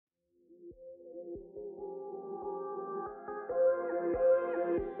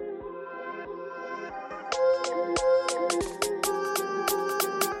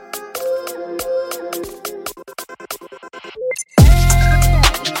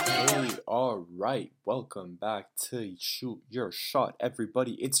Alright, welcome back to Shoot Your Shot,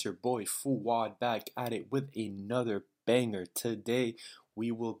 everybody. It's your boy Fuwad back at it with another banger. Today,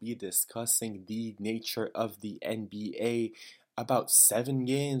 we will be discussing the nature of the NBA about 7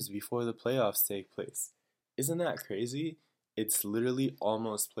 games before the playoffs take place. Isn't that crazy? It's literally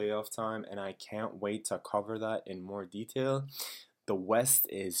almost playoff time, and I can't wait to cover that in more detail. The West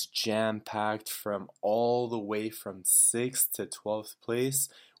is jam packed from all the way from 6th to 12th place.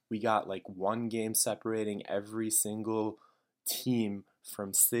 We got like 1 game separating every single team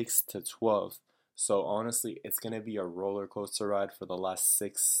from 6th to 12th. So honestly, it's going to be a roller coaster ride for the last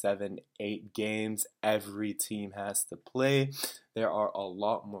 6, 7, 8 games. Every team has to play. There are a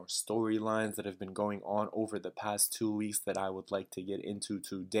lot more storylines that have been going on over the past 2 weeks that I would like to get into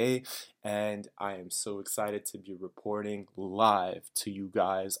today. And I am so excited to be reporting live to you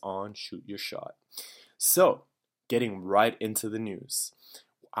guys on Shoot Your Shot. So, getting right into the news,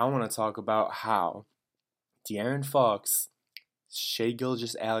 I want to talk about how De'Aaron Fox, Shai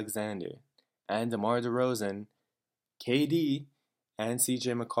Gilgeous-Alexander, and DeMar DeRozan, KD, and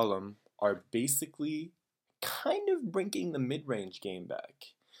CJ McCollum are basically kind of bringing the mid-range game back.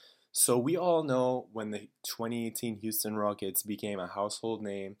 So we all know when the 2018 Houston Rockets became a household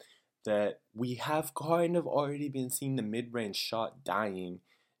name that we have kind of already been seeing the mid-range shot dying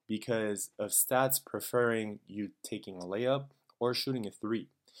because of stats preferring you taking a layup or shooting a three.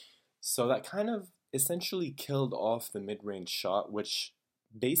 So that kind of essentially killed off the mid-range shot, which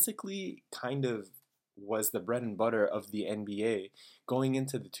basically kind of was the bread and butter of the NBA going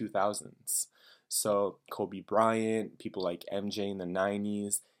into the 2000s. So Kobe Bryant, people like MJ in the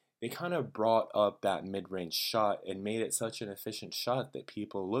 90s, they kind of brought up that mid-range shot and made it such an efficient shot that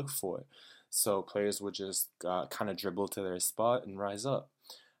people look for. So players would just kind of dribble to their spot and rise up.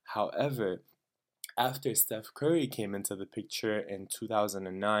 However, after Steph Curry came into the picture in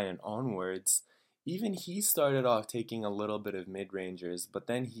 2009 and onwards, even he started off taking a little bit of mid-rangers, but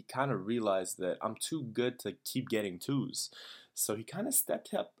then he kind of realized that I'm too good to keep getting twos. So he kind of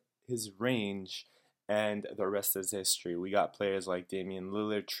stepped up his range, and the rest is history. We got players like Damian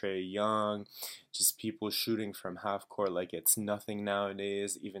Lillard, Trae Young, just people shooting from half court like it's nothing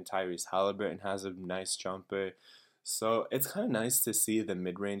nowadays. Even Tyrese Halliburton has a nice jumper. So it's kind of nice to see the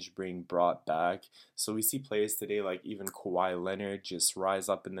mid-range being brought back. So we see players today like even Kawhi Leonard just rise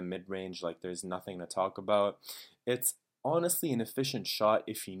up in the mid-range like there's nothing to talk about. It's honestly an efficient shot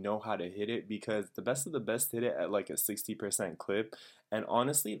if you know how to hit it, because the best of the best hit it at like a 60% clip. And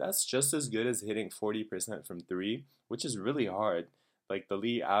honestly, that's just as good as hitting 40% from three, which is really hard. Like the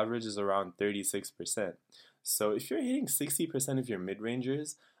league average is around 36%. So if you're hitting 60% of your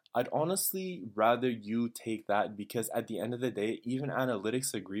mid-rangers, I'd honestly rather you take that, because at the end of the day, even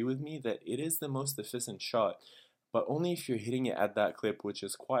analytics agree with me that it is the most efficient shot, but only if you're hitting it at that clip, which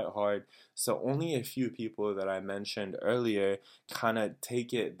is quite hard. So only a few people that I mentioned earlier kind of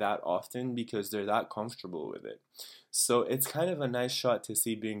take it that often because they're that comfortable with it. So it's kind of a nice shot to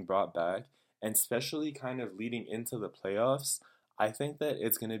see being brought back, and especially kind of leading into the playoffs. I think that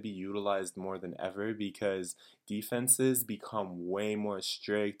it's going to be utilized more than ever because defenses become way more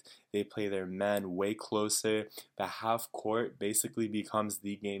strict. They play their man way closer. The half court basically becomes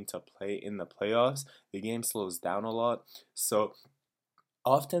the game to play in the playoffs. The game slows down a lot. So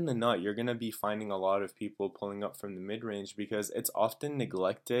often than not, you're going to be finding a lot of people pulling up from the mid range because it's often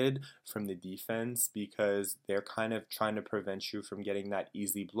neglected from the defense because they're kind of trying to prevent you from getting that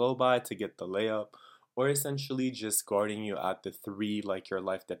easy blow by to get the layup, or essentially just guarding you at the three like your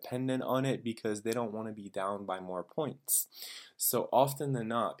life dependent on it because they don't want to be down by more points. So often than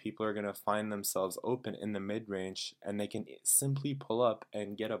not, people are going to find themselves open in the mid range and they can simply pull up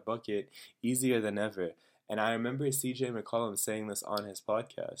and get a bucket easier than ever. And I remember CJ McCollum saying this on his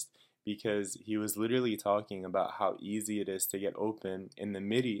podcast because he was literally talking about how easy it is to get open in the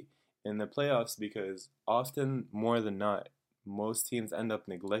midi in the playoffs, because often more than not, most teams end up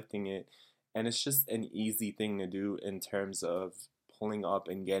neglecting it, and it's just an easy thing to do in terms of pulling up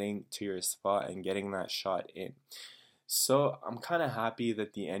and getting to your spot and getting that shot in. So I'm kind of happy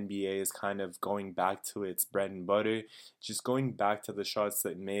that the NBA is kind of going back to its bread and butter, just going back to the shots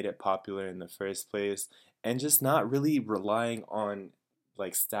that made it popular in the first place, and just not really relying on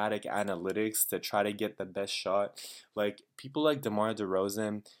like static analytics to try to get the best shot. Like people like DeMar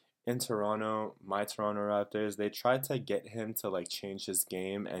DeRozan in Toronto, my Toronto Raptors, they tried to get him to like change his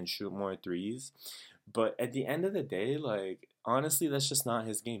game and shoot more threes. But at the end of the day, like honestly, that's just not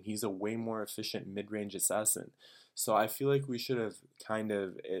his game. He's a way more efficient mid-range assassin. So I feel like we should have kind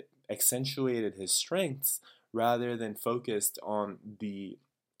of accentuated his strengths rather than focused on the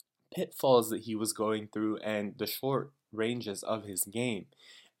pitfalls that he was going through and the short ranges of his game.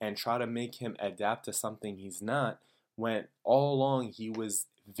 and try to make him adapt to something he's not, when all along he was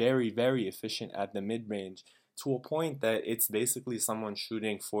very, very efficient at the mid range to a point that it's basically someone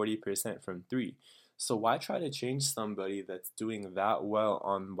shooting 40% from three. So why try to change somebody that's doing that well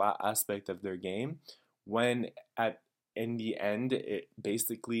on that aspect of their game when at in the end it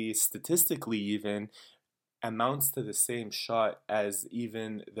basically statistically even amounts to the same shot as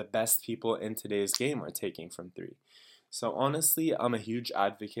even the best people in today's game are taking from three. So honestly, I'm a huge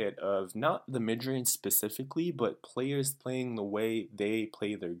advocate of not the mid-range specifically, but players playing the way they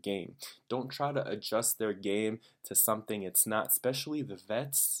play their game. Don't try to adjust their game to something it's not, especially the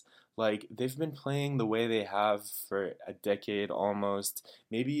vets. Like, they've been playing the way they have for a decade almost,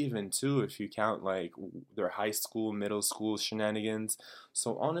 maybe even two if you count like their high school, middle school shenanigans.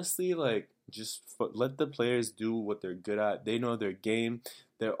 So honestly, like, just let the players do what they're good at. They know their game.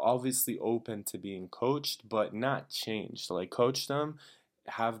 They're obviously open to being coached, but not changed. Like, coach them,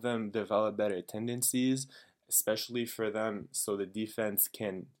 have them develop better tendencies, especially for them, so the defense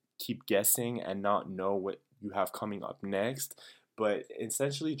can keep guessing and not know what you have coming up next. But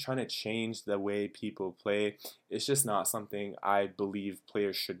essentially, trying to change the way people play, it's just not something I believe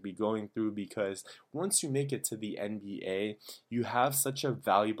players should be going through, because once you make it to the NBA, you have such a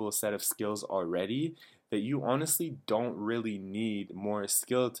valuable set of skills already that you honestly don't really need more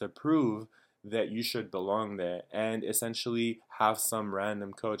skill to prove that you should belong there, and essentially have some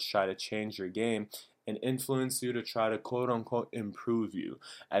random coach try to change your game and influence you to try to quote unquote improve you.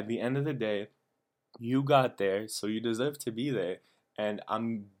 At the end of the day, you got there, so you deserve to be there. And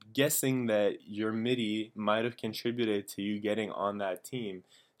I'm guessing that your MIDI might have contributed to you getting on that team,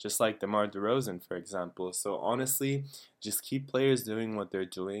 just like DeMar DeRozan, for example. So honestly, just keep players doing what they're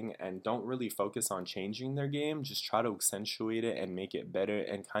doing and don't really focus on changing their game. Just try to accentuate it and make it better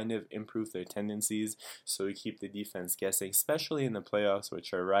and kind of improve their tendencies so we keep the defense guessing, especially in the playoffs,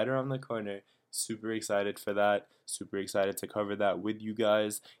 which are right around the corner. Super excited for that. Super excited to cover that with you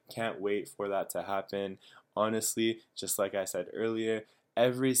guys. Can't wait for that to happen. Honestly, just like I said earlier,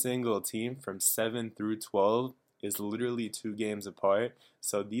 every single team from 7 through 12 is literally 2 games apart.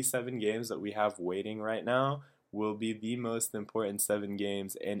 So these 7 games that we have waiting right now will be the most important 7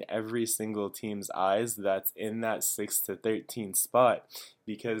 games in every single team's eyes that's in that 6 to 13 spot,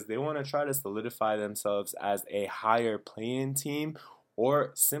 because they want to try to solidify themselves as a higher play-in team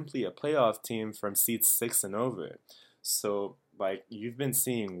or simply a playoff team from seats 6 and over. So, like, you've been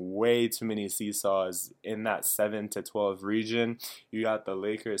seeing way too many seesaws in that 7 to 12 region. You got the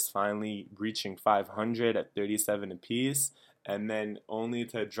Lakers finally reaching 500 at 37 apiece, and then only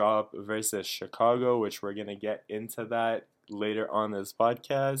to drop versus Chicago, which we're going to get into that later on this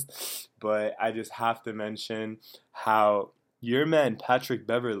podcast. But I just have to mention how your man Patrick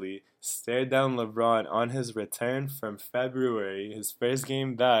Beverly stared down LeBron on his return from February, his first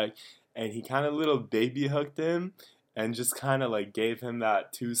game back, and he kind of little baby hooked him and just kind of like gave him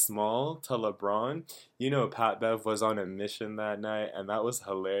that too small to LeBron. You know, Pat Bev was on a mission that night, and that was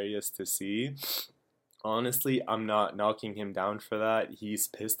hilarious to see. Honestly, I'm not knocking him down for that. He's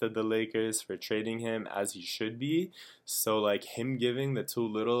pissed at the Lakers for trading him, as he should be. So, like, him giving the too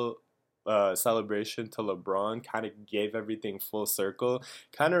little celebration to LeBron kind of gave everything full circle.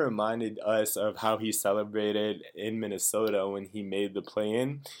 Kind of reminded us of how he celebrated in Minnesota when he made the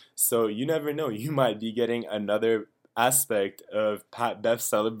play-in. So you never know, you might be getting another aspect of Pat Bev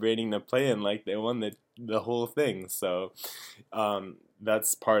celebrating the play-in like they won the whole thing. So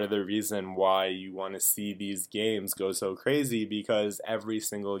that's part of the reason why you want to see these games go so crazy, because every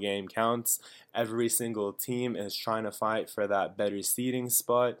single game counts. Every single team is trying to fight for that better seeding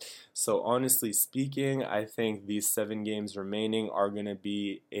spot. So honestly speaking, I think these 7 games remaining are going to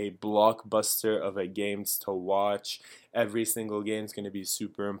be a blockbuster of a games to watch. Every single game is going to be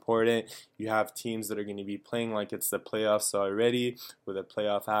super important. You have teams that are going to be playing like it's the playoffs already, with a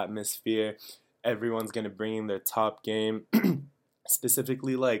playoff atmosphere. Everyone's going to bring in their top game.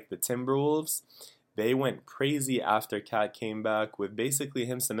 Specifically, like the Timberwolves, they went crazy after Cat came back, with basically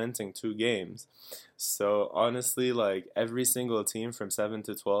him cementing 2 games. So honestly, like, every single team from 7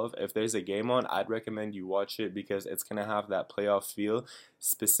 to 12, if there's a game on, I'd recommend you watch it, because it's gonna have that playoff feel.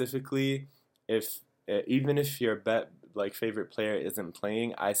 Specifically, if even if your favorite player isn't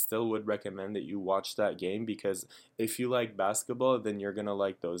playing, I still would recommend that you watch that game, because if you like basketball, then you're gonna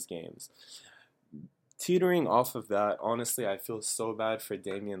like those games. Teetering off of that, honestly, I feel so bad for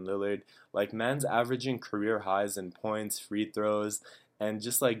Damian Lillard. Like, man's averaging career highs in points, free throws, and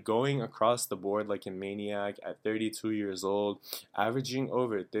just like going across the board like a maniac at 32 years old, averaging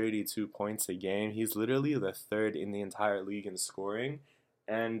over 32 points a game. He's literally the third in the entire league in scoring.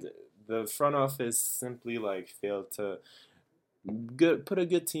 And the front office simply like failed to put a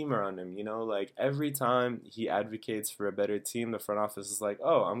good team around him, like every time he advocates for a better team, the front office is like,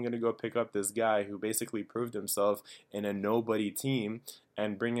 oh, I'm gonna go pick up this guy who basically proved himself in a nobody team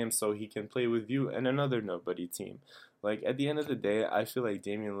and bring him so he can play with you in another nobody team. Like at the end of the day, I feel like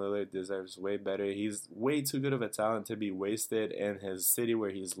Damian Lillard deserves way better. He's way too good of a talent to be wasted in his city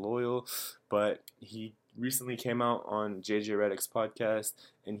where he's loyal, but he recently came out on JJ Redick's podcast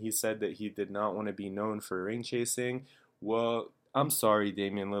and he said that he did not want to be known for ring chasing. Well, I'm sorry,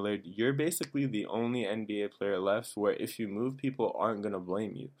 Damian Lillard. You're basically the only NBA player left where if you move, people aren't going to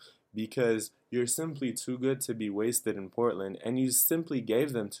blame you because you're simply too good to be wasted in Portland and you simply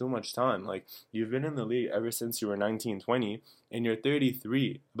gave them too much time. Like, you've been in the league ever since you were 19, 20, and you're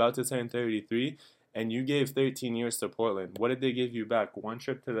 33, about to turn 33, and you gave 13 years to Portland. What did they give you back? One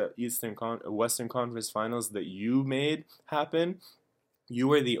trip to the Western Conference Finals that you made happen? You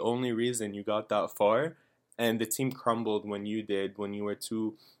were the only reason you got that far, and the team crumbled when you did, when you were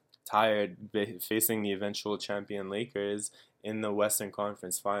too tired facing the eventual champion Lakers in the Western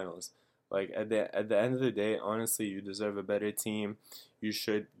Conference Finals. Like at the end of the day, honestly, you deserve a better team. You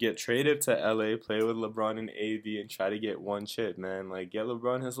should get traded to LA, play with LeBron and AD, and try to get one chip, man. Like get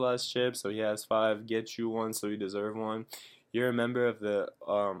LeBron his last chip, so he has five. Get you one, so you deserve one. You're a member of the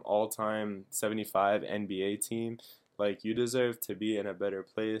all-time 75 NBA team. Like, you deserve to be in a better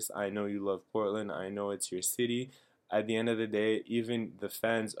place. I know you love Portland. I know it's your city. At the end of the day, even the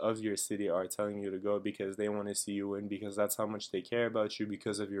fans of your city are telling you to go because they want to see you win, because that's how much they care about you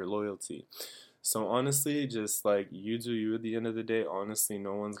because of your loyalty. So honestly, just like you do you at the end of the day, honestly,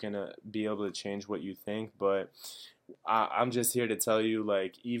 no one's going to be able to change what you think. But I'm just here to tell you,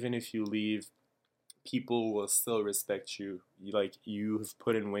 like, even if you leave, people will still respect you. Like, you've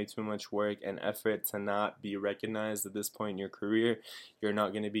put in way too much work and effort to not be recognized at this point in your career. You're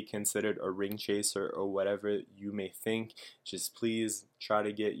not going to be considered a ring chaser or whatever you may think. Just please try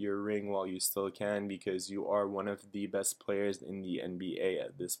to get your ring while you still can, because you are one of the best players in the NBA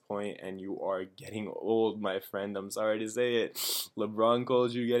at this point, and you are getting old, my friend. I'm sorry to say it. LeBron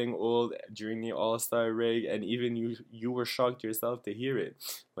called you getting old during the All-Star break, and even you were shocked yourself to hear it.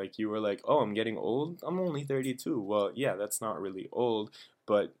 Like, you were like, oh, I'm getting old? I'm only 32. Well, yeah, that's not really old,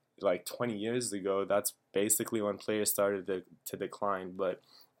 but like 20 years ago, that's basically when players started to decline. But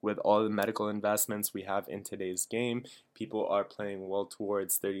with all the medical investments we have in today's game, people are playing well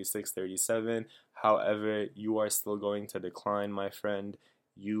towards 36, 37. However, you are still going to decline, my friend.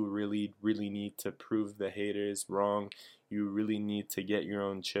 You really, really need to prove the haters wrong. You really need to get your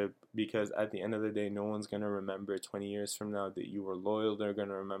own chip, because at the end of the day, no one's going to remember 20 years from now that you were loyal. They're going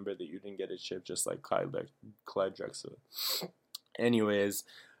to remember that you didn't get a chip, just like Clyde Drexler. Anyways,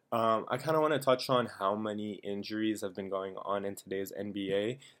 I kind of want to touch on how many injuries have been going on in today's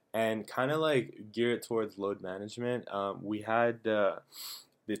NBA and kind of like gear it towards load management. We had the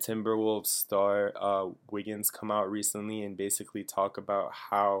Timberwolves star Wiggins come out recently and basically talk about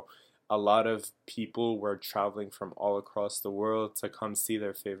how a lot of people were traveling from all across the world to come see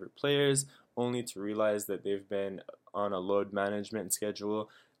their favorite players, only to realize that they've been on a load management schedule.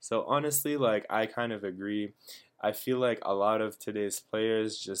 So honestly, like, I kind of agree. I feel like a lot of today's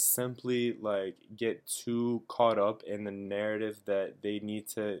players just simply like get too caught up in the narrative that they need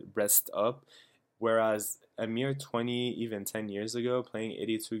to rest up. Whereas a mere 20, even 10 years ago, playing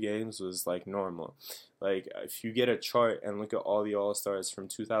 82 games was like normal. Like, if you get a chart and look at all the All Stars from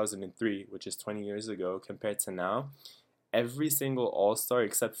 2003, which is 20 years ago, compared to now, every single All Star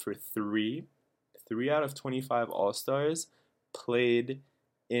except for three out of 25 All Stars played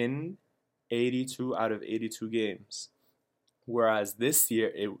in 82 out of 82 games. Whereas this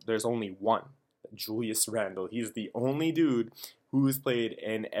year, there's only one, Julius Randle. He's the only dude who's played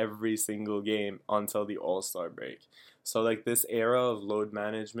in every single game until the All-Star break. So, like, this era of load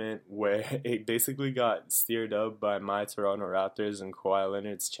management where it basically got steered up by my Toronto Raptors and Kawhi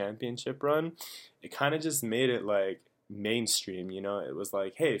Leonard's championship run, it kind of just made it, like, mainstream, It was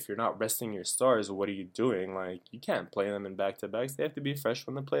like, hey, if you're not resting your stars, what are you doing? Like, you can't play them in back-to-backs. They have to be fresh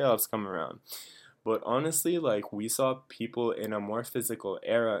when the playoffs come around. But honestly, like, we saw people in a more physical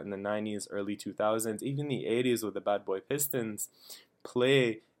era in the 90s, early 2000s, even the 80s with the Bad Boy Pistons,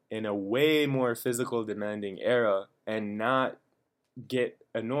 play in a way more physical, demanding era and not get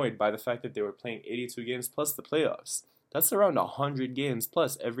annoyed by the fact that they were playing 82 games plus the playoffs. That's around 100 games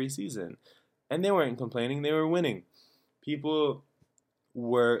plus every season. And they weren't complaining, they were winning. People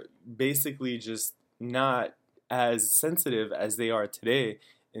were basically just not as sensitive as they are today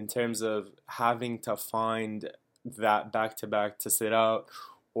in terms of having to find that back to back to sit out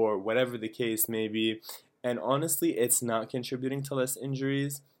or whatever the case may be. And honestly, it's not contributing to less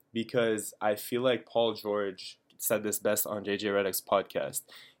injuries, because I feel like Paul George said this best on JJ Redick's podcast.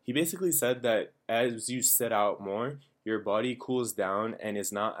 He basically said that as you sit out more, your body cools down and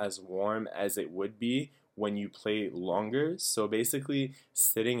is not as warm as it would be when you play longer. So basically,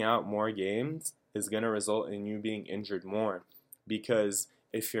 sitting out more games is going to result in you being injured more, because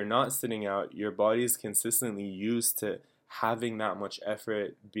if you're not sitting out, your body is consistently used to having that much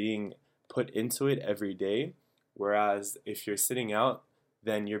effort being put into it every day. Whereas if you're sitting out,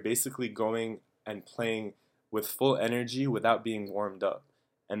 then you're basically going and playing with full energy without being warmed up.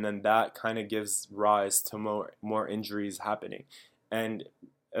 And then that kind of gives rise to more injuries happening. And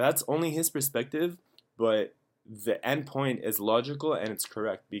that's only his perspective, but the end point is logical and it's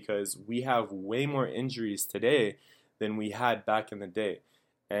correct, because we have way more injuries today than we had back in the day,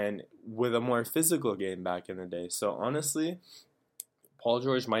 and with a more physical game back in the day. So honestly, Paul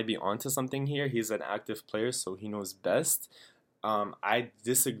George might be onto something here. He's an active player, so he knows best. I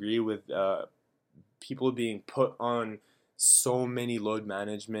disagree with people being put on so many load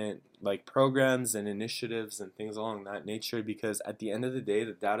management like programs and initiatives and things along that nature, because at the end of the day,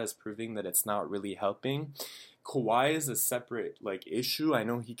 the data is proving that it's not really helping. Kawhi is a separate like issue. I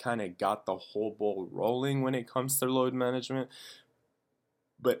know he kind of got the whole ball rolling when it comes to load management,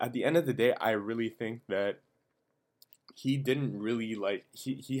 but at the end of the day, I really think that he didn't really like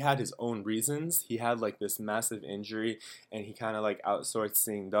he had his own reasons. He had like this massive injury and he kind of like outsourced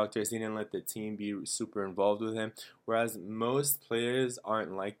seeing doctors. He didn't let the team be super involved with him, whereas most players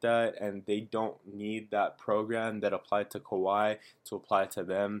aren't like that, and they don't need that program that applied to Kawhi to apply to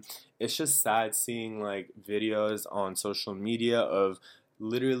them. It's just sad seeing like videos on social media of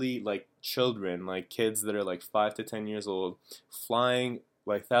literally like children, like kids that are like 5 to 10 years old, flying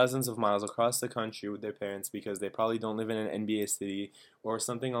like thousands of miles across the country with their parents because they probably don't live in an NBA city or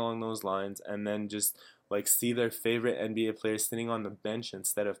something along those lines, and then just like see their favorite NBA player sitting on the bench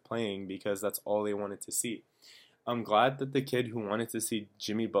instead of playing because that's all they wanted to see. I'm glad that the kid who wanted to see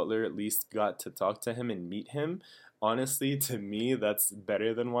Jimmy Butler at least got to talk to him and meet him. Honestly, to me, that's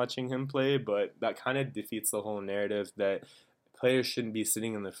better than watching him play, but that kind of defeats the whole narrative that players shouldn't be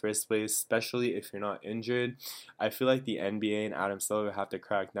sitting in the first place, especially if you're not injured. I feel like the NBA and Adam Silver have to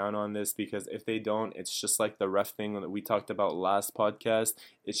crack down on this, because if they don't, it's just like the ref thing that we talked about last podcast.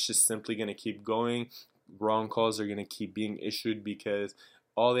 It's just simply going to keep going. Wrong calls are going to keep being issued because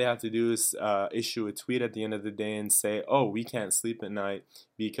all they have to do is issue a tweet at the end of the day and say, oh, we can't sleep at night,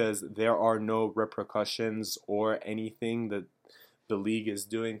 because there are no repercussions or anything that the league is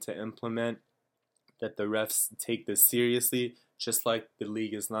doing to implement that the refs take this seriously, just like the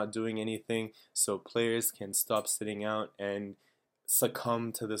league is not doing anything so players can stop sitting out and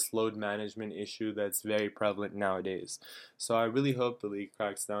succumb to this load management issue that's very prevalent nowadays. So I really hope the league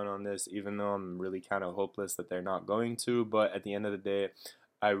cracks down on this, even though I'm really kind of hopeless that they're not going to. But at the end of the day,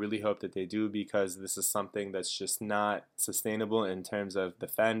 I really hope that they do, because this is something that's just not sustainable in terms of the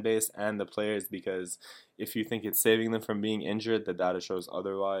fan base and the players, because if you think it's saving them from being injured, the data shows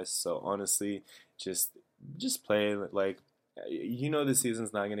otherwise. So honestly, just play. Like, the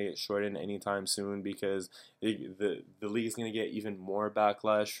season's not going to get shortened anytime soon, because the league is going to get even more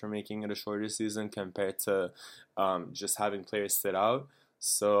backlash for making it a shorter season compared to just having players sit out.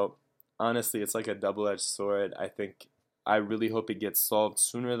 So honestly, it's like a double-edged sword. I really hope it gets solved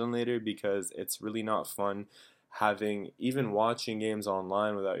sooner than later, because it's really not fun even watching games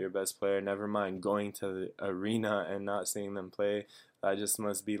online without your best player, never mind going to the arena and not seeing them play. That just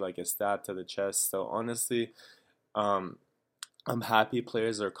must be like a stab to the chest. So honestly, um, I'm happy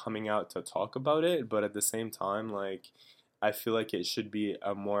players are coming out to talk about it, but at the same time, like, I feel like it should be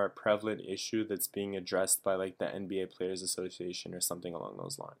a more prevalent issue that's being addressed by like the NBA Players Association or something along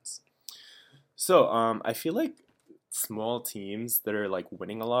those lines. So I feel like small teams that are like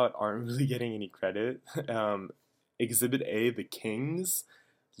winning a lot aren't really getting any credit. Exhibit A, the Kings,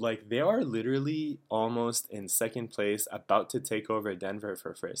 like they are literally almost in second place, about to take over Denver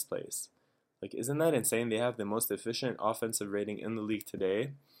for first place. Like, isn't that insane? They have the most efficient offensive rating in the league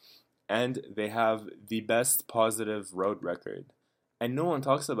today, and they have the best positive road record. And no one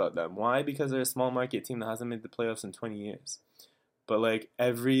talks about them. Why? Because they're a small market team that hasn't made the playoffs in 20 years. But like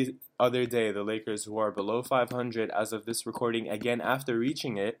every other day, the Lakers, who are below 500 as of this recording, again after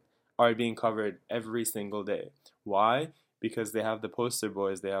reaching it, are being covered every single day. Why? Because they have the poster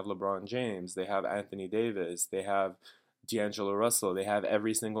boys. They have LeBron James. They have Anthony Davis. They have D'Angelo Russell. They have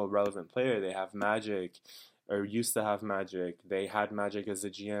every single relevant player. They have Magic, or used to have Magic. They had Magic as a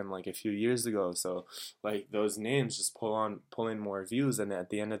GM like a few years ago. So like those names just pull in more views, and at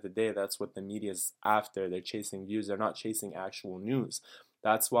the end of the day, that's what the media's after. They're chasing views. They're not chasing actual news.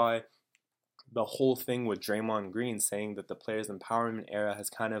 That's why the whole thing with Draymond Green saying that the players empowerment era has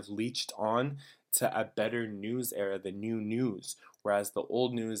kind of leached on to a better news era, the new news. Whereas the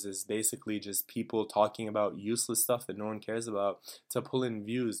old news is basically just people talking about useless stuff that no one cares about to pull in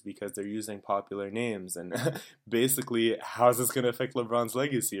views because they're using popular names. And basically, how's this going to affect LeBron's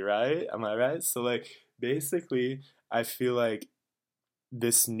legacy, right? Am I right? So, like, basically, I feel like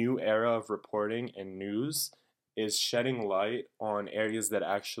this new era of reporting and news is shedding light on areas that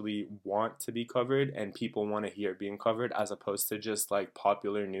actually want to be covered and people want to hear being covered, as opposed to just like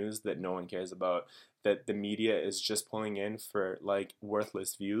popular news that no one cares about, that the media is just pulling in for like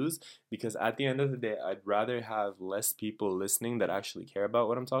worthless views. Because at the end of the day, I'd rather have less people listening that actually care about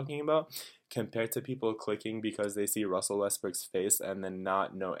what I'm talking about compared to people clicking because they see Russell Westbrook's face and then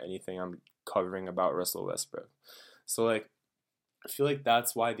not know anything I'm covering about Russell Westbrook. So like, I feel like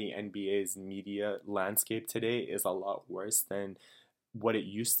that's why the NBA's media landscape today is a lot worse than what it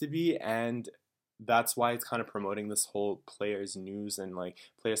used to be, and that's why it's kind of promoting this whole players news and like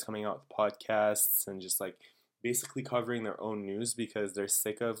players coming out with podcasts and just like basically covering their own news because they're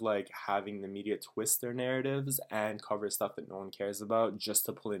sick of like having the media twist their narratives and cover stuff that no one cares about just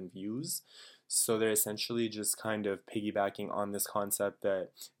to pull in views. So they're essentially just kind of piggybacking on this concept that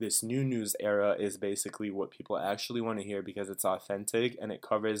this new news era is basically what people actually want to hear because it's authentic and it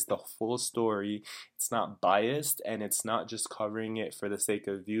covers the full story. It's not biased and it's not just covering it for the sake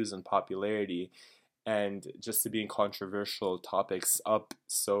of views and popularity and just to be in controversial topics up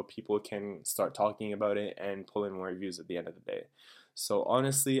so people can start talking about it and pull in more views at the end of the day. So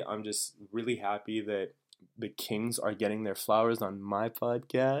honestly, I'm just really happy that the Kings are getting their flowers on my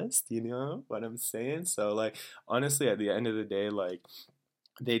podcast, you know what I'm saying? So like honestly at the end of the day, like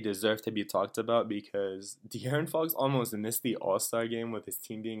they deserve to be talked about because De'Aaron Fox almost missed the All Star game with his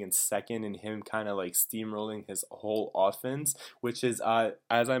team being in second and him kind of like steamrolling his whole offense, which is,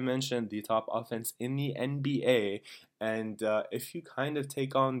 as I mentioned, the top offense in the NBA. And if you kind of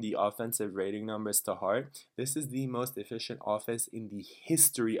take on the offensive rating numbers to heart, this is the most efficient offense in the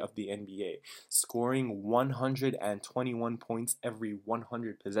history of the NBA, scoring 121 points every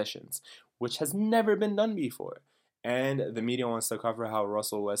 100 possessions, which has never been done before. And the media wants to cover how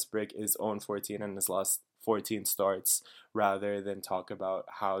Russell Westbrook is 0-14 in his last 14 starts rather than talk about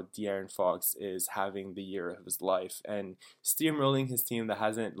how De'Aaron Fox is having the year of his life and steamrolling his team that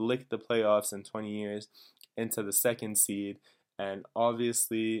hasn't licked the playoffs in 20 years into the second seed and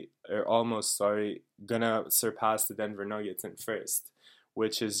obviously, or almost, sorry, gonna surpass the Denver Nuggets in first,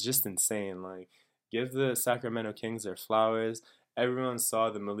 which is just insane. Like, give the Sacramento Kings their flowers. Everyone saw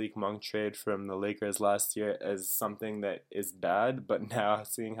the Malik Monk trade from the Lakers last year as something that is bad, but now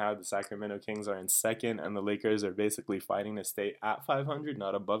seeing how the Sacramento Kings are in second and the Lakers are basically fighting to stay at 500,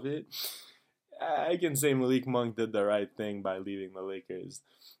 not above it, I can say Malik Monk did the right thing by leaving the Lakers.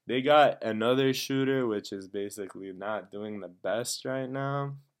 They got another shooter, which is basically not doing the best right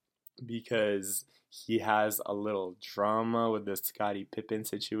now because he has a little drama with the Scottie Pippen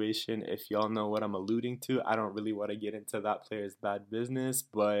situation. If y'all know what I'm alluding to, I don't really want to get into that player's bad business,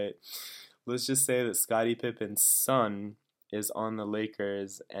 but let's just say that Scottie Pippen's son is on the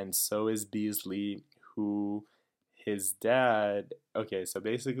Lakers, and so is Beasley, who his dad. Okay, so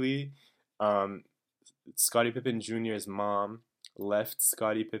basically, um, Scottie Pippen Jr.'s mom left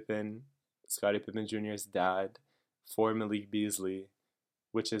Scottie Pippen Jr.'s dad, for Malik Beasley,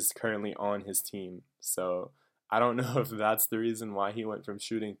 which is currently on his team. So I don't know if that's the reason why he went from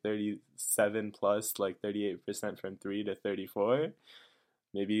shooting 37 plus, like 38% from three to 34.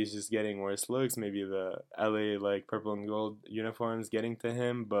 Maybe he's just getting worse looks. Maybe the LA like purple and gold uniforms getting to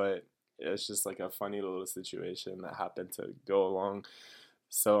him, but it's just like a funny little situation that happened to go along.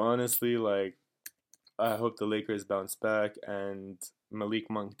 So honestly, like I hope the Lakers bounce back, and Malik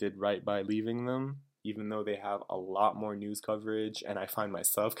Monk did right by leaving them, even though they have a lot more news coverage. And I find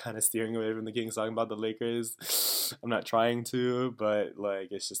myself kind of steering away from the Kings talking about the Lakers. I'm not trying to, but like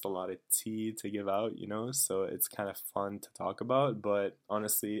it's just a lot of tea to give out, you know. So it's kind of fun to talk about. But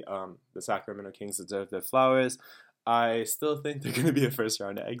honestly, the Sacramento Kings deserve their flowers. I still think they're going to be a first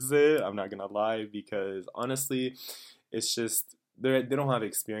round exit. I'm not going to lie because honestly, it's just they don't have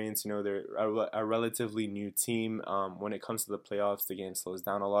experience. You know, they're a relatively new team. When it comes to the playoffs, the game slows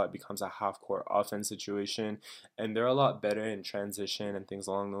down a lot. It becomes a half court offense situation, and they're a lot better in transition and things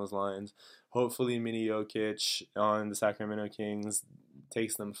along those lines. Hopefully, Mini Jokic on the Sacramento Kings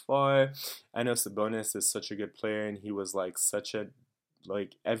takes them far. I know Sabonis is such a good player, and he was like such a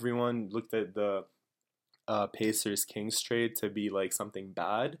like everyone looked at the Pacers Kings trade to be like something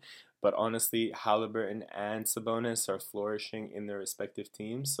bad, But honestly, Halliburton and Sabonis are flourishing in their respective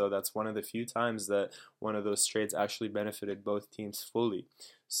teams. So that's one of the few times that one of those trades actually benefited both teams fully.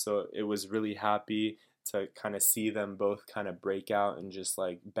 So it was really happy to kind of see them both kind of break out and just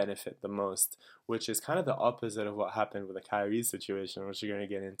like benefit the most, which is kind of the opposite of what happened with the Kyrie situation, which you're going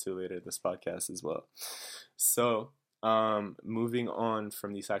to get into later in this podcast as well. So, moving on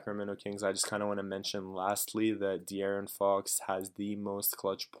from the Sacramento Kings, I just kind of want to mention lastly that De'Aaron Fox has the most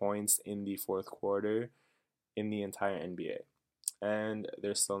clutch points in the fourth quarter in the entire NBA. And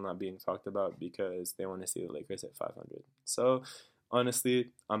they're still not being talked about because they want to see the Lakers at 500. So,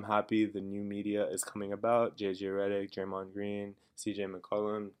 honestly, I'm happy the new media is coming about. JJ Redick, Draymond Green, CJ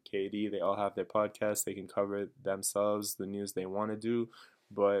McCollum, KD, they all have their podcasts. They can cover themselves, the news they want to do.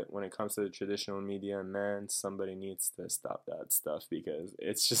 But when it comes to the traditional media, man, somebody needs to stop that stuff because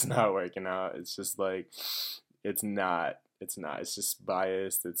it's just not working out. It's just like, it's not. It's just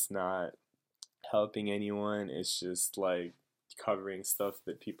biased. It's not helping anyone. It's just like covering stuff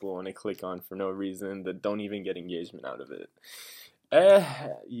that people want to click on for no reason that don't even get engagement out of it.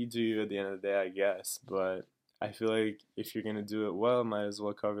 You do you at the end of the day, I guess. But I feel like if you're gonna do it well, might as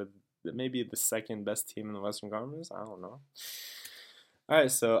well cover maybe the second best team in the Western Conference. I don't know. All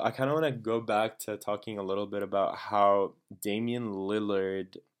right, so I kind of want to go back to talking a little bit about how Damian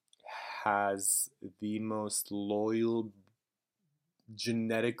Lillard has the most loyal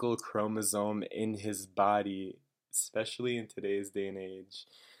genetical chromosome in his body, especially in today's day and age.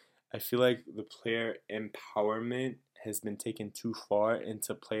 I feel like the player empowerment has been taken too far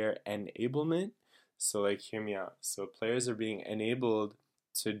into player enablement. So, like, hear me out. So, players are being enabled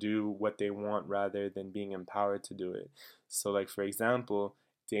to do what they want rather than being empowered to do it. So, like, for example,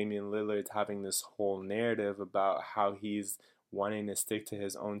 Damian Lillard's having this whole narrative about how he's wanting to stick to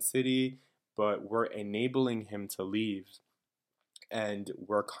his own city, but we're enabling him to leave. And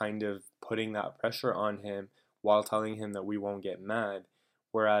we're kind of putting that pressure on him while telling him that we won't get mad.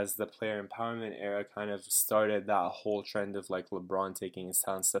 Whereas the player empowerment era kind of started that whole trend of like LeBron taking his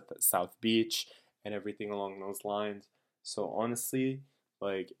talent step at South Beach and everything along those lines. So honestly,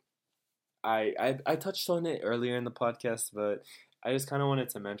 like I touched on it earlier in the podcast, but I just kind of wanted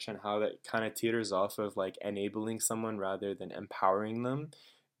to mention how that kind of teeters off of like enabling someone rather than empowering them,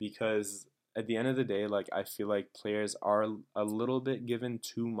 because at the end of the day, like I feel like players are a little bit given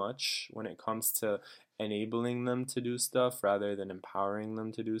too much when it comes to enabling them to do stuff rather than empowering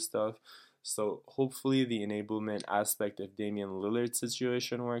them to do stuff. So hopefully the enablement aspect of Damian Lillard's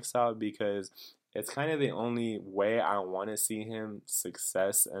situation works out, because it's kind of the only way I want to see him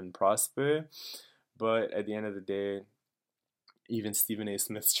success and prosper. But at the end of the day, even Stephen A.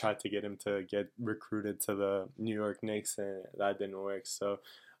 Smith tried to get him to get recruited to the New York Knicks, and that didn't work. So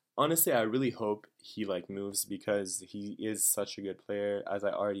honestly, I really hope he like moves because he is such a good player, as I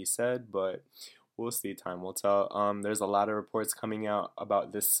already said. But we'll see. Time will tell. There's a lot of reports coming out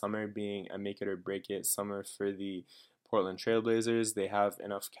about this summer being a make it or break it summer for the Portland Trailblazers. They have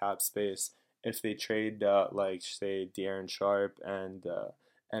enough cap space. If they trade, like say De'Aaron Sharp and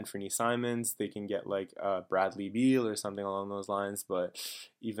Anthony Simons, they can get like Bradley Beal or something along those lines. But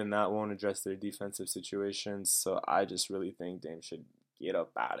even that won't address their defensive situations. So I just really think Dame should get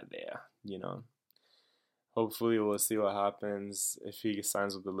up out of there. Hopefully we'll see what happens if he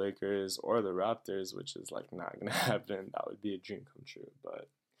signs with the Lakers or the Raptors, which is like not gonna happen. That would be a dream come true. But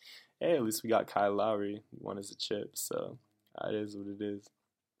hey, at least we got Kyle Lowry. He won as a chip, so that is what it is.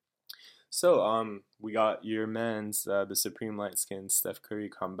 So we got your man's the Supreme Light Skin Steph Curry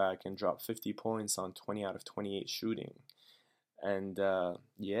come back and drop 50 points on 20 out of 28 shooting. And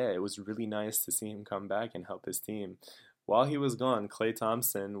yeah, it was really nice to see him come back and help his team. While he was gone, Klay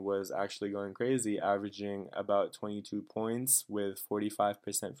Thompson was actually going crazy, averaging about 22 points with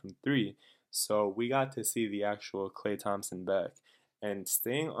 45% from three. So we got to see the actual Klay Thompson back. And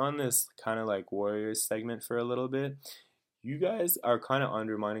staying on this kind of like Warriors segment for a little bit, you guys are kind of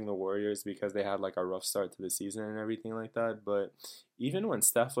undermining the Warriors because they had like a rough start to the season and everything like that. But even when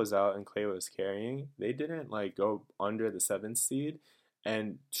Steph was out and Klay was carrying, they didn't like go under the seventh seed.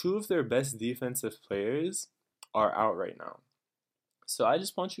 And two of their best defensive players are out right now. So I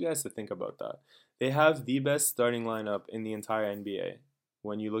just want you guys to think about that. They have the best starting lineup in the entire NBA.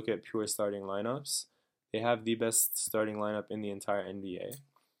 When you look at pure starting lineups, they have the best starting lineup in the entire NBA.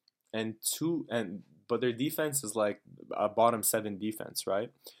 But their defense is like a bottom seven defense,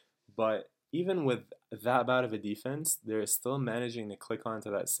 right? But even with that bad of a defense, they're still managing to click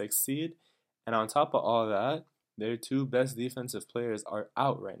onto that sixth seed. And on top of all that, their two best defensive players are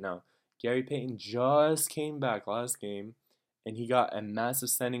out right now. Gary Payton just came back last game, and he got a massive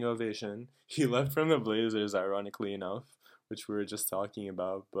standing ovation. He left from the Blazers, ironically enough, which we were just talking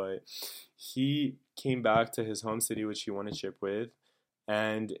about. But he came back to his home city, which he won a chip with,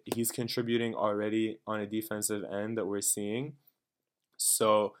 and he's contributing already on a defensive end that we're seeing.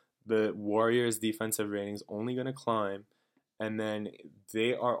 So the Warriors' defensive rating's only going to climb. And then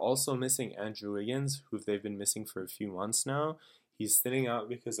they are also missing Andrew Wiggins, who they've been missing for a few months now. He's sitting out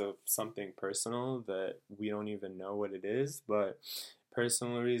because of something personal that we don't even know what it is, but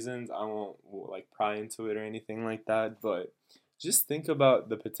personal reasons. I won't like pry into it or anything like that, but just think about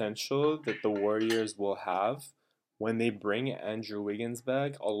the potential that the Warriors will have when they bring Andrew Wiggins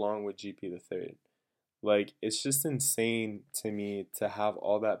back along with GP the third. Like, it's just insane to me to have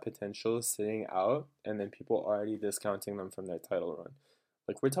all that potential sitting out and then people already discounting them from their title run.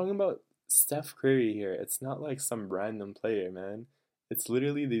 Like, we're talking about Steph Curry here. It's not like some random player, man. It's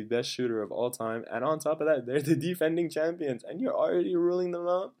literally the best shooter of all time. And on top of that, they're the defending champions. And you're already ruling them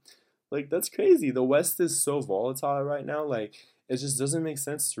out? Like, that's crazy. The West is so volatile right now. Like, it just doesn't make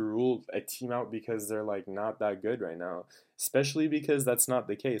sense to rule a team out because they're, like, not that good right now. Especially because that's not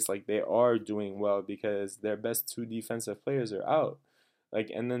the case. Like, they are doing well because their best two defensive players are out.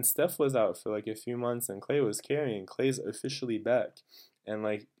 Like, and then Steph was out for, like, a few months and Clay was carrying. Clay's officially back. And,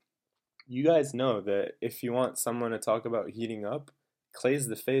 like, you guys know that if you want someone to talk about heating up, Clay's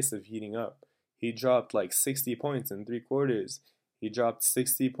the face of heating up. He dropped like 60 points in 3 quarters. He dropped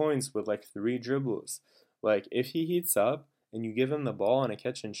 60 points with like 3 dribbles. Like, if he heats up and you give him the ball on a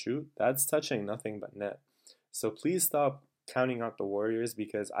catch and shoot, that's touching nothing but net. So please stop counting out the Warriors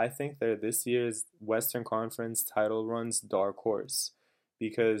because I think they're this year's Western Conference title run's dark horse.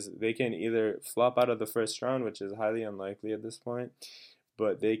 Because they can either flop out of the first round, which is highly unlikely at this point,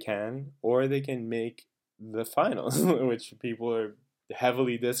 but they can, or they can make the finals, which people are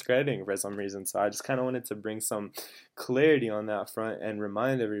heavily discrediting for some reason. So I just kind of wanted to bring some clarity on that front and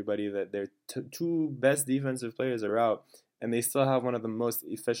remind everybody that their two best defensive players are out, and they still have one of the most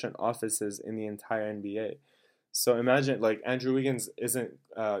efficient offenses in the entire NBA. So imagine, like, Andrew Wiggins isn't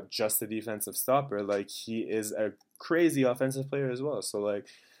just a defensive stopper, like, he is a crazy offensive player as well. So, like,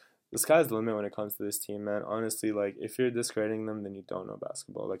 the sky's the limit when it comes to this team, man. Honestly, like, if you're discrediting them, then you don't know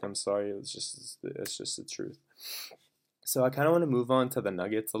basketball. Like, I'm sorry, it's just the truth. So I kind of want to move on to the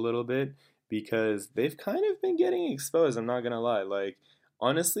Nuggets a little bit because they've kind of been getting exposed. I'm not gonna lie. Like,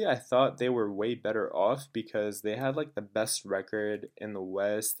 honestly, I thought they were way better off because they had like the best record in the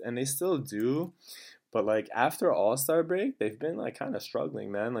West, and they still do. But like after All Star break, they've been like kind of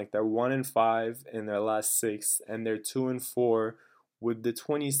struggling, man. Like, they're 1-5 in their last six, and they're 2-4 with the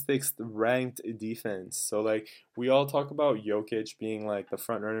 26th ranked defense. So like, we all talk about Jokic being like the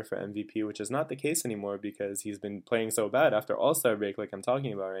front runner for MVP, which is not the case anymore because he's been playing so bad after All-Star break, like I'm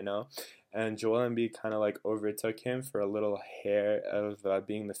talking about right now. And Joel Embiid kind of like overtook him for a little hair of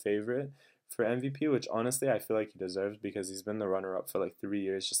being the favorite for MVP, which honestly I feel like he deserves because he's been the runner-up for like 3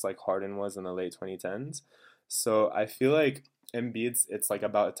 years, just like Harden was in the late 2010s. So I feel like Embiid's, it's like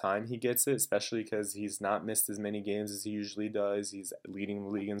about time he gets it, especially because he's not missed as many games as he usually does. He's leading the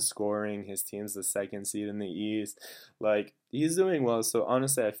league in scoring. His team's the second seed in the East. Like, he's doing well. So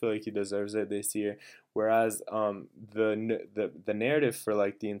honestly, I feel like he deserves it this year. Whereas the narrative for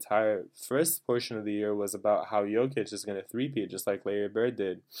like the entire first portion of the year was about how Jokic is gonna three-peat just like Larry Bird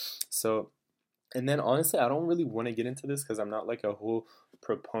did. So, and then honestly, I don't really want to get into this because I'm not like a whole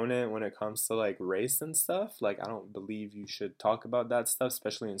proponent when it comes to like race and stuff. Like, I don't believe you should talk about that stuff,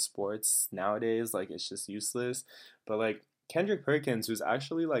 especially in sports nowadays. Like, it's just useless. But like Kendrick Perkins, who's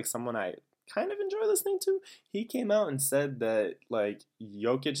actually like someone I kind of enjoy listening to, he came out and said that like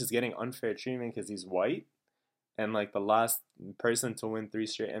Jokic is getting unfair treatment because he's white. And like the last person to win 3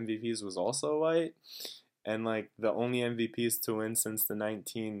 straight MVPs was also white. And like the only MVPs to win since the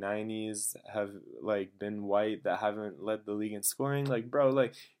 1990s have like been white that haven't led the league in scoring. Like, bro,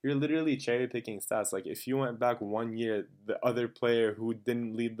 like, you're literally cherry picking stats. Like, if you went back 1 year, the other player who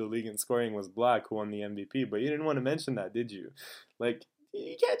didn't lead the league in scoring was black, who won the MVP. But you didn't want to mention that, did you? Like,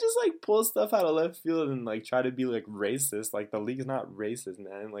 you can't just like pull stuff out of left field and like try to be like racist. Like, the league's not racist,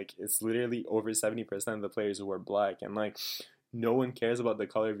 man. Like, it's literally over 70% of the players who are black, and like no one cares about the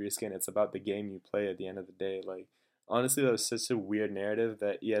color of your skin. It's about the game you play at the end of the day. Like, honestly, that was such a weird narrative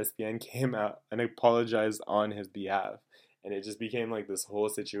that ESPN came out and apologized on his behalf. And it just became like this whole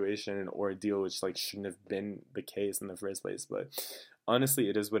situation and ordeal, which like shouldn't have been the case in the first place. But honestly,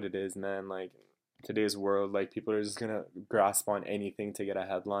 it is what it is, man. Like, today's world, like, people are just gonna grasp on anything to get a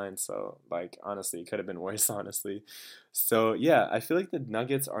headline. So like, honestly, it could have been worse, honestly. So yeah, I feel like the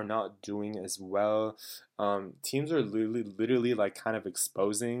Nuggets are not doing as well. Teams are literally like kind of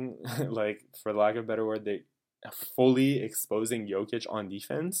exposing, like, for lack of a better word, they fully exposing Jokic on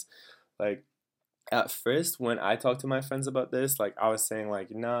defense. Like, At first, when I talked to my friends about this, like I was saying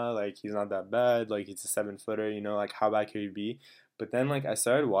like, nah, like he's not that bad, like he's a 7 footer, like how bad could he be? But then like I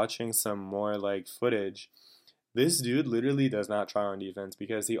started watching some more like footage. This dude literally does not try on defense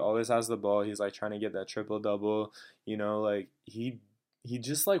because he always has the ball. He's like trying to get that triple double, like he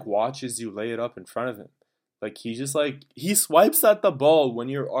just like watches you lay it up in front of him. Like he just like he swipes at the ball when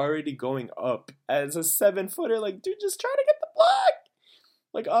you're already going up as a 7 footer. Like, dude, just try to get the block.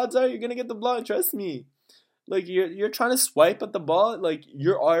 Like odds are you're gonna get the block, trust me. Like you're trying to swipe at the ball, like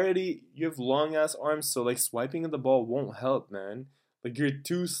you have long ass arms, so like swiping at the ball won't help, man. Like you're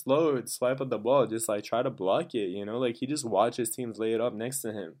too slow to swipe at the ball. Just like try to block it. Like he just watches teams lay it up next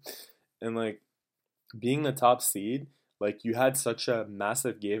to him. And like being the top seed, like you had such a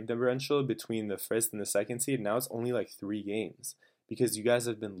massive game differential between the first and the second seed. Now it's only like 3 games because you guys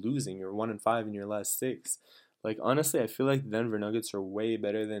have been losing. You're 1-5 in your last 6. Like honestly, I feel like the Denver Nuggets are way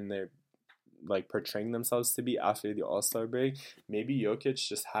better than they're like portraying themselves to be after the All-Star break. Maybe Jokic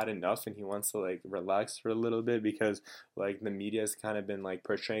just had enough and he wants to like relax for a little bit because like the media has kind of been like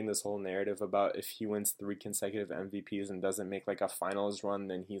portraying this whole narrative about if he wins 3 consecutive MVPs and doesn't make like a finals run,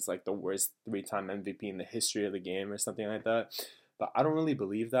 then he's like the worst 3-time MVP in the history of the game or something like that. But I don't really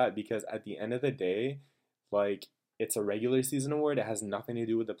believe that because at the end of the day, like it's a regular season award. It has nothing to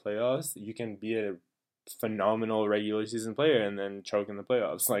do with the playoffs. You can be a phenomenal regular season player and then choke in the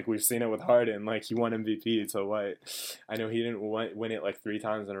playoffs. Like we've seen it with Harden. Like he won MVP. So what? I know he didn't win it like 3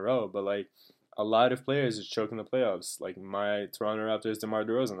 times in a row, but like a lot of players just choke in the playoffs. Like my Toronto Raptors, DeMar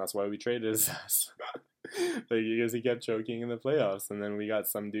DeRozan. That's why we traded his ass. Like because he kept choking in the playoffs, and then we got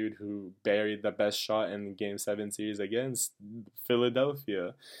some dude who buried the best shot in the Game 7 series against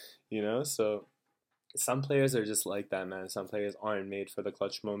Philadelphia. So some players are just like that, man. Some players aren't made for the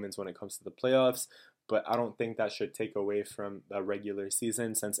clutch moments when it comes to the playoffs, but I don't think that should take away from the regular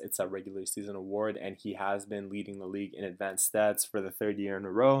season since it's a regular season award and he has been leading the league in advanced stats for the 3rd year in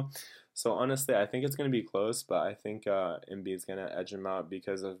a row. So honestly, I think it's going to be close, but I think Embiid's going to edge him out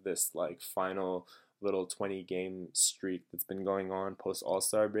because of this like final little 20-game streak that's been going on post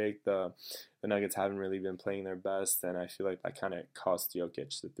All-Star break. The Nuggets haven't really been playing their best, and I feel like that kind of cost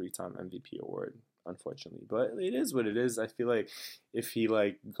Jokic the 3-time MVP award, unfortunately. But it is what it is. I feel like if he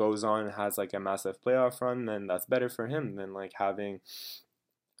like goes on and has like a massive playoff run, then that's better for him than like having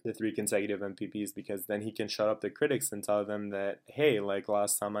the 3 consecutive MVPs because then he can shut up the critics and tell them that, hey, like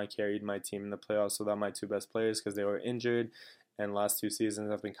last time I carried my team in the playoffs without my 2 best players because they were injured, and last 2 seasons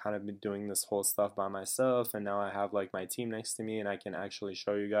I've been kind of been doing this whole stuff by myself, and now I have like my team next to me and I can actually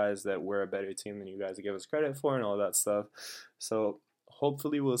show you guys that we're a better team than you guys give us credit for and all that stuff. So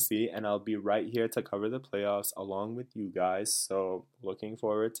hopefully we'll see, and I'll be right here to cover the playoffs along with you guys. So looking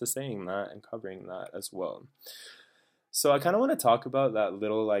forward to saying that and covering that as well. So I kind of want to talk about that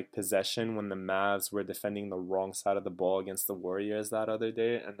little like possession when the Mavs were defending the wrong side of the ball against the Warriors that other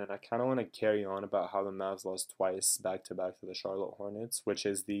day, and then I kind of want to carry on about how the Mavs lost twice back to back to the Charlotte Hornets, which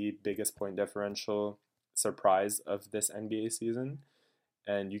is the biggest point differential surprise of this NBA season.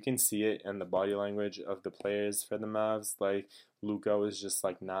 And you can see it in the body language of the players for the Mavs. Like Luka was just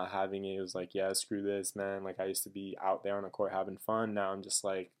like not having it. He was like, "Yeah, screw this, man. Like I used to be out there on the court having fun. Now I'm just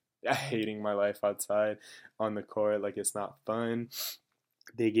like hating my life outside on the court. Like it's not fun."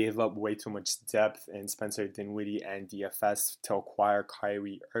 They gave up way too much depth in Spencer Dinwiddie and DFS to acquire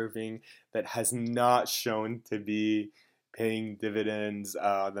Kyrie Irving that has not shown to be paying dividends.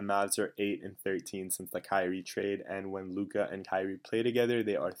 The Mavs are 8-13 since the Kyrie trade, and when Luka and Kyrie play together,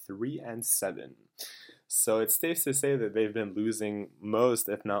 they are 3-7. So it's safe to say that they've been losing most,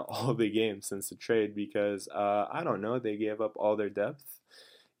 if not all, the games since the trade because I don't know, they gave up all their depth.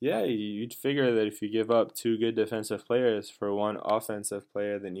 Yeah, you'd figure that if you give up 2 good defensive players for one offensive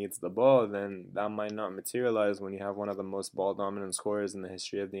player that needs the ball, then that might not materialize when you have one of the most ball dominant scorers in the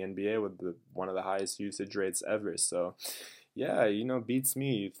history of the NBA with one of the highest usage rates ever. So, yeah, beats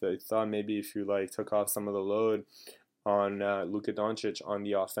me. I thought maybe if you like took off some of the load on Luka Doncic on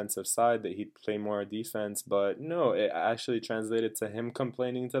the offensive side that he'd play more defense, but no, it actually translated to him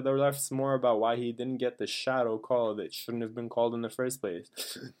complaining to the refs more about why he didn't get the shadow call that shouldn't have been called in the first place.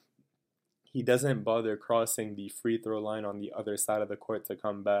 He doesn't bother crossing the free throw line on the other side of the court to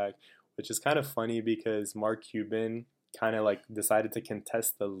come back, which is kind of funny because Mark Cuban kind of like decided to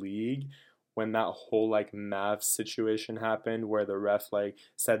contest the league when that whole like Mavs situation happened where the ref like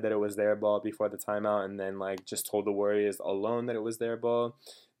said that it was their ball before the timeout and then like just told the Warriors alone that it was their ball,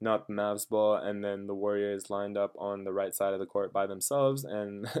 not the Mavs ball, and then the Warriors lined up on the right side of the court by themselves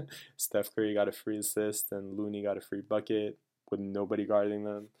and Steph Curry got a free assist and Looney got a free bucket with nobody guarding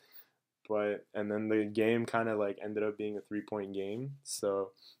them. And then the game kind of like ended up being a 3-point game.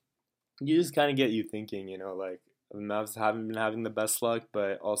 So you just kind of get you thinking, like the Mavs haven't been having the best luck,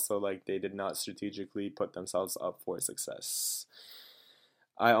 but also like they did not strategically put themselves up for success.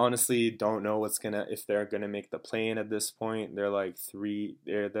 I honestly don't know if they're gonna make the play-in at this point. They're like 2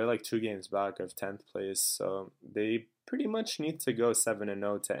 games back of 10th place, so they pretty much need to go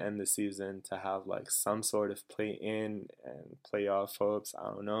 7-0 to end the season to have like some sort of play-in and playoff hopes. I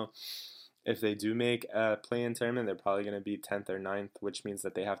don't know. If they do make a play-in tournament, they're probably gonna be 10th or ninth, which means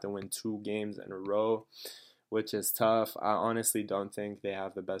that they have to win 2 games in a row, which is tough. I honestly don't think they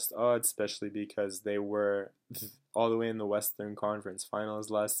have the best odds, especially because they were all the way in the Western Conference Finals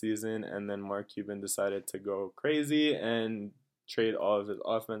last season, and then Mark Cuban decided to go crazy and trade all of his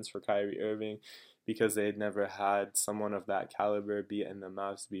offense for Kyrie Irving because they had never had someone of that caliber be in the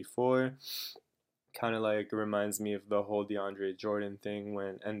Mavs before. Kind of like reminds me of the whole DeAndre Jordan thing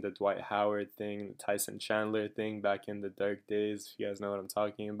and the Dwight Howard thing, the Tyson Chandler thing back in the dark days. If you guys know what I'm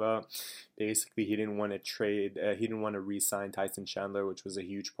talking about, basically he didn't want to he didn't want to re-sign Tyson Chandler, which was a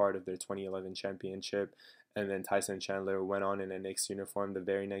huge part of their 2011 championship. And then Tyson Chandler went on in a Knicks uniform the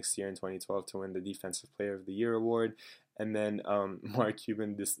very next year in 2012 to win the Defensive Player of the Year award. And then Mark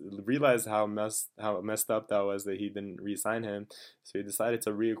Cuban realized how messed up that was that he didn't re-sign him. So he decided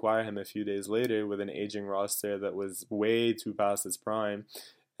to reacquire him a few days later with an aging roster that was way too past its prime.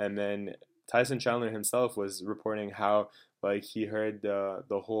 And then Tyson Chandler himself was reporting how like he heard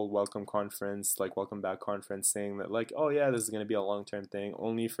the whole welcome back conference saying that like, oh yeah, this is gonna be a long-term thing,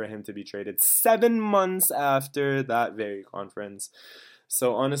 only for him to be traded 7 months after that very conference.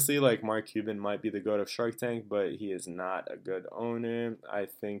 So honestly, like Mark Cuban might be the goat of Shark Tank, but he is not a good owner. I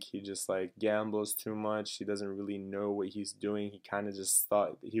think he just like gambles too much. He doesn't really know what he's doing. He kind of just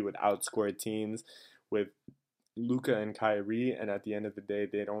thought he would outscore teams with Luka and Kyrie, and at the end of the day,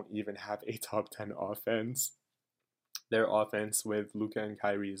 they don't even have a top 10 offense. Their offense with Luka and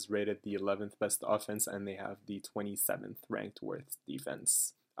Kyrie is rated the 11th best offense, and they have the 27th ranked worst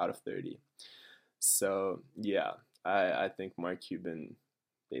defense out of 30. So yeah, I think Mark Cuban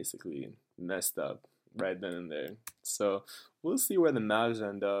basically messed up right then and there. So we'll see where the Mavs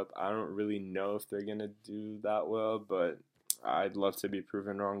end up. I don't really know if they're gonna do that well, but I'd love to be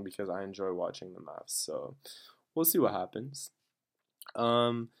proven wrong because I enjoy watching the Mavs. So we'll see what happens.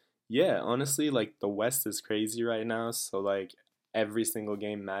 Um, yeah, honestly, like the West is crazy right now. So like every single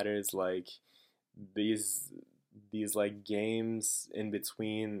game matters. Like these these like games in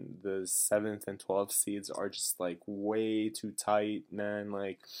between the 7th and 12th seeds are just like way too tight, man.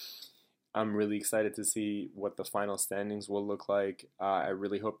 Like I'm really excited to see what the final standings will look like. I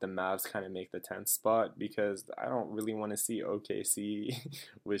really hope the Mavs kind of make the 10th spot because I don't really want to see OKC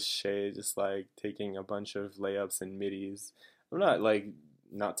with Shea just like taking a bunch of layups and middies. I'm not like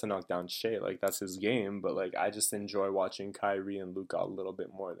not to knock down Shea, like that's his game, but like I just enjoy watching Kyrie and Luka a little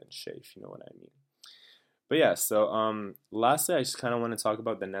bit more than Shea, if you know what I mean. But yeah, so lastly, I just kind of want to talk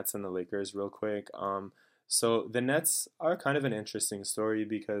about the Nets and the Lakers real quick. So the Nets are kind of an interesting story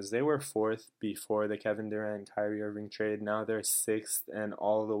because they were fourth before the Kevin Durant Kyrie Irving trade. Now they're sixth and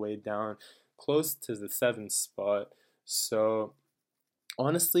all the way down close to the seventh spot. So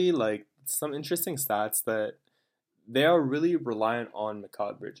honestly, like some interesting stats that they are really reliant on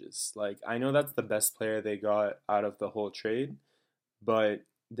Mikal Bridges. Like I know that's the best player they got out of the whole trade, but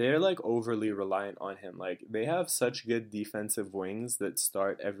they're like overly reliant on him. Like they have such good defensive wings that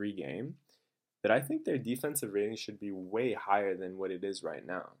start every game that I think their defensive rating should be way higher than what it is right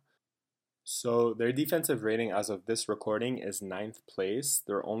now. So their defensive rating as of this recording is ninth place.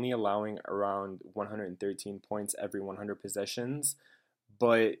 They're only allowing around 113 points every 100 possessions.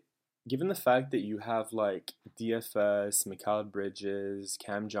 But given the fact that you have like DFS, Mikal Bridges,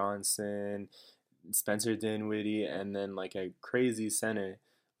 Cam Johnson, Spencer Dinwiddie, and then like a crazy center,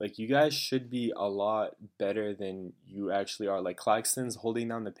 like you guys should be a lot better than you actually are. Like Claxton's holding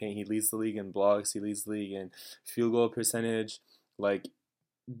down the paint. He leads the league in blocks. He leads the league in field goal percentage. Like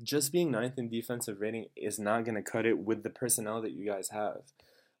just being ninth in defensive rating is not gonna cut it with the personnel that you guys have.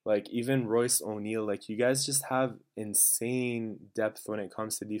 Like even Royce O'Neal, like you guys just have insane depth when it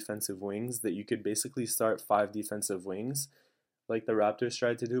comes to defensive wings that you could basically start 5 defensive wings, like the Raptors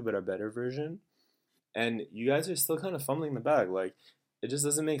tried to do, but a better version. And you guys are still kind of fumbling the bag. Like it just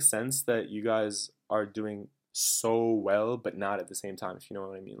doesn't make sense that you guys are doing so well, but not at the same time. If you know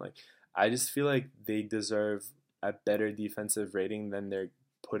what I mean. Like I just feel like they deserve a better defensive rating than they're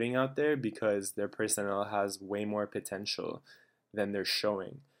putting out there because their personnel has way more potential than they're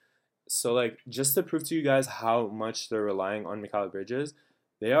showing. So like just to prove to you guys how much they're relying on Mikal Bridges,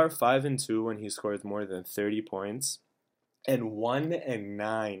 they are 5-2 when he scores more than 30 points, and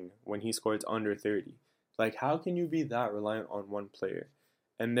 1-9 when he scores under 30. Like how can you be that reliant on one player?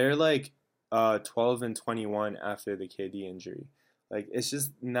 and they're like 12 and 21 after the KD injury. Like it's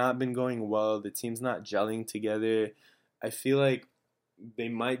just not been going well. The team's not gelling together. I feel like they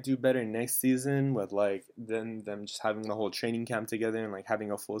might do better next season with like them just having the whole training camp together and like having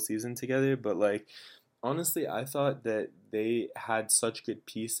a full season together. But like honestly, I thought that they had such good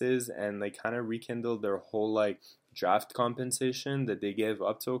pieces and they kind of rekindled their whole like draft compensation that they gave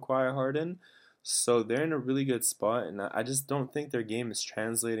up to acquire Harden. So they're in a really good spot, and I just don't think their game is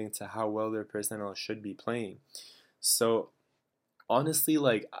translating to how well their personnel should be playing. So honestly,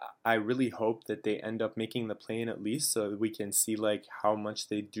 like I really hope that they end up making the play in at least so that we can see like how much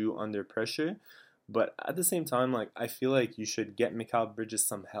they do under pressure. But at the same time, like I feel like you should get Mikal Bridges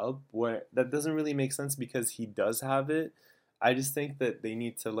some help where that doesn't really make sense because he does have it. I just think that they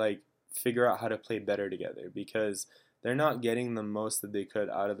need to like figure out how to play better together because they're not getting the most that they could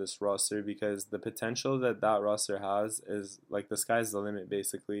out of this roster because the potential that that roster has is like the sky's the limit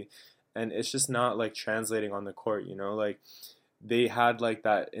basically. And it's just not like translating on the court, you know? Like they had like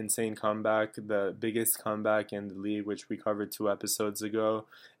that insane comeback, the biggest comeback in the league, which we covered 2 episodes ago.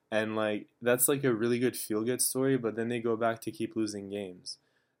 And like that's like a really good feel good story, but then they go back to keep losing games.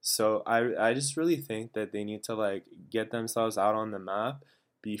 So I just really think that they need to like get themselves out on the map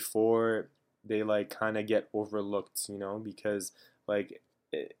before they like kind of get overlooked, you know, because like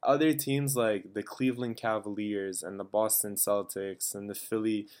other teams like the Cleveland Cavaliers and the Boston Celtics and the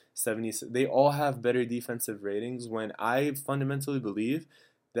Philly 70s, they all have better defensive ratings when I fundamentally believe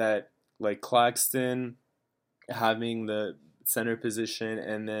that like Claxton having the center position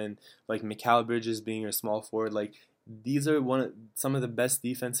and then like Mikal Bridges being your small forward, like these are some of the best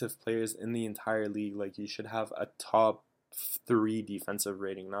defensive players in the entire league. Like you should have a top 3 defensive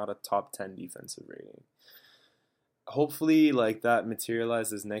rating, not a top 10 defensive rating. Hopefully like that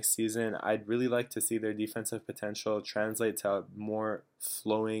materializes next season. I'd really like to see their defensive potential translate to a more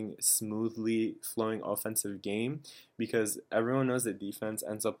flowing, smoothly flowing offensive game because everyone knows that defense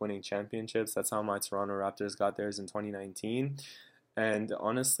ends up winning championships. That's how my Toronto Raptors got theirs in 2019. And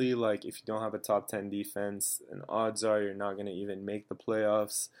honestly, like if you don't have a top 10 defense, and odds are you're not going to even make the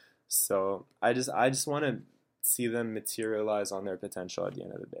playoffs. So I just want to see them materialize on their potential at the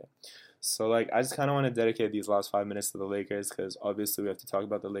end of the day. So like I just kind of want to dedicate these last 5 minutes to the Lakers because obviously we have to talk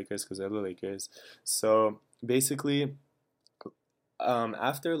about the Lakers because they're the Lakers. So basically,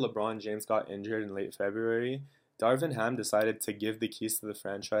 after LeBron James got injured in late February, Darvin Ham decided to give the keys to the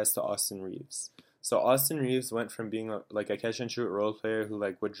franchise to Austin Reeves. So Austin Reeves went from being like a catch and shoot role player who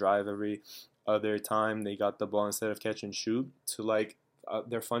like would drive every other time they got the ball instead of catch and shoot to like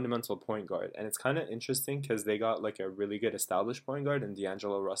their fundamental point guard. And it's kind of interesting because they got like a really good established point guard in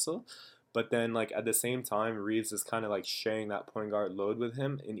D'Angelo Russell. But then, like at the same time, Reeves is kind of like sharing that point guard load with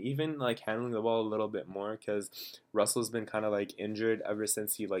him, and even like handling the ball a little bit more because Russell's been kind of like injured ever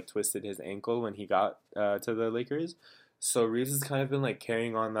since he like twisted his ankle when he got to the Lakers. So Reeves has kind of been like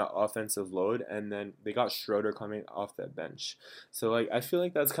carrying on that offensive load, and then they got Schroeder coming off the bench. So like I feel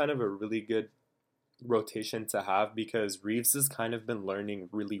like that's kind of a really good rotation to have because Reeves has kind of been learning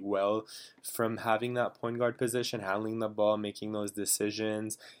really well from having that point guard position, handling the ball, making those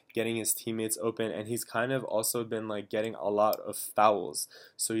decisions, getting his teammates open, and he's kind of also been like getting a lot of fouls.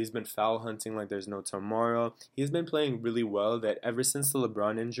 So he's been foul hunting like there's no tomorrow. He's been playing really well that ever since the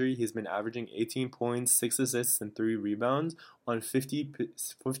LeBron injury, he's been averaging 18 points, 6 assists, and 3 rebounds on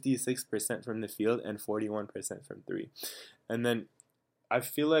 56% from the field and 41% from 3. And then I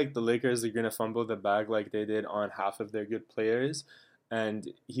feel like the Lakers are going to fumble the bag like they did on half of their good players.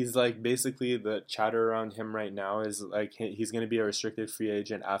 And he's like basically the chatter around him right now is like he's going to be a restricted free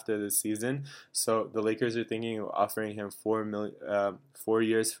agent after this season. So the Lakers are thinking of offering him 4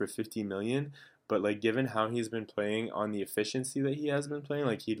 years for 50 million. But like given how he's been playing on the efficiency that he has been playing,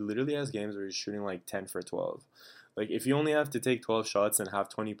 like he literally has games where he's shooting like 10 for 12. Like if you only have to take 12 shots and have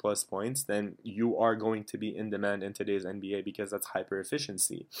 20 plus points, then you are going to be in demand in today's NBA because that's hyper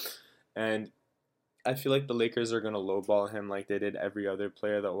efficiency. And I feel like the Lakers are going to lowball him like they did every other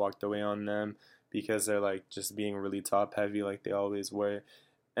player that walked away on them because they're like just being really top heavy like they always were.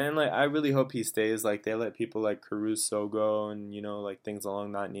 And like I really hope he stays. Like they let people like Caruso go and you know like things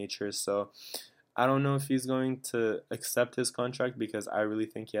along that nature. So I don't know if he's going to accept his contract because I really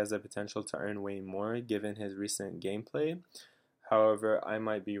think he has the potential to earn way more given his recent gameplay. However, I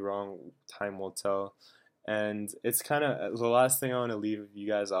might be wrong. Time will tell. And it's kind of the last thing I want to leave you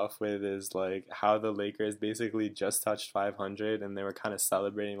guys off with is like how the Lakers basically just touched 500 and they were kind of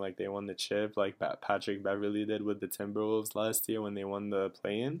celebrating like they won the chip, like Patrick Beverly did with the Timberwolves last year when they won the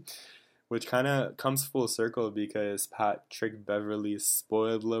play-in, which kind of comes full circle because Patrick Beverly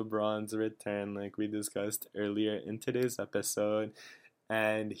spoiled LeBron's return, like we discussed earlier in today's episode.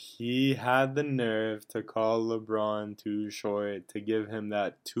 And he had the nerve to call LeBron too short to give him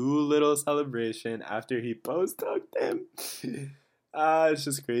that too little celebration after he post-hooked him. It's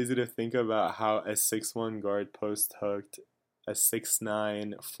just crazy to think about how a 6'1" guard post-hooked a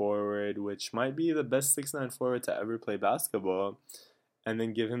 6'9" forward, which might be the best 6'9" forward to ever play basketball, and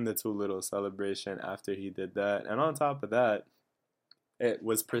then give him the too little celebration after he did that. And on top of that, it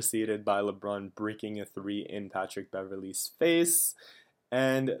was preceded by LeBron breaking a three in Patrick Beverly's face,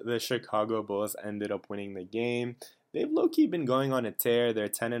 and the Chicago Bulls ended up winning the game. They've low-key been going on a tear. They're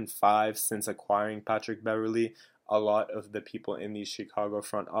 10-5 since acquiring Patrick Beverly. A lot of the people in the Chicago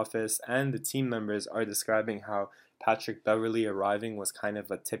front office and the team members are describing how Patrick Beverly arriving was kind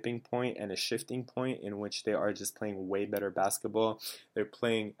of a tipping point and a shifting point in which they are just playing way better basketball. They're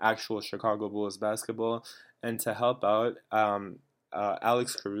playing actual Chicago Bulls basketball. And to help out,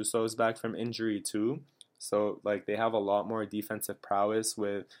 Alex Caruso is back from injury too. So, like, they have a lot more defensive prowess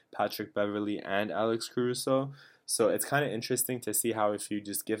with Patrick Beverly and Alex Caruso. So it's kind of interesting to see how if you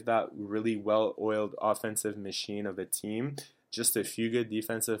just give that really well-oiled offensive machine of a team just a few good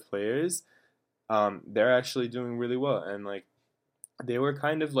defensive players, they're actually doing really well. And, like, they were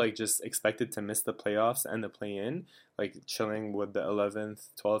kind of, like, just expected to miss the playoffs and the play-in, like, chilling with the 11th,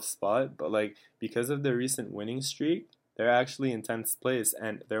 12th spot. But, like, because of the recent winning streak, they're actually in 10th place,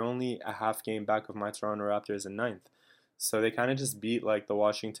 and they're only a half game back of my Toronto Raptors in 9th. So they kind of just beat, like, the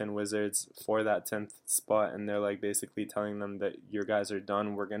Washington Wizards for that 10th spot, and they're, like, basically telling them that your guys are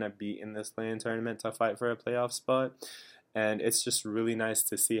done. We're going to be in this play-in tournament to fight for a playoff spot. And it's just really nice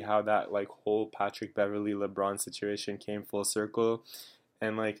to see how that, like, whole Patrick Beverly LeBron situation came full circle.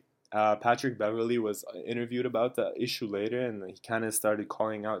 And, like, Patrick Beverly was interviewed about the issue later, and he kind of started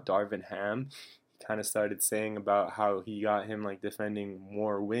calling out Darvin Ham. He kind of started saying about how he got him, like, defending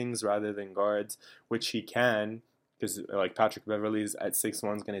more wings rather than guards, which he can, because, like, Patrick Beverly's at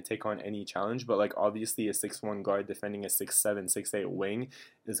 6'1" is going to take on any challenge, but, like, obviously a 6'1" guard defending a 6'7", 6'8" wing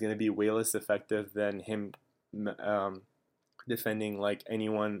is going to be way less effective than him defending, like,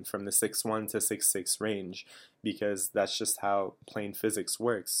 anyone from the 6'1" to 6'6" range, because that's just how plain physics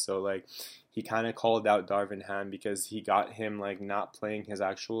works. So, like, he kind of called out Darvin Ham because he got him, like, not playing his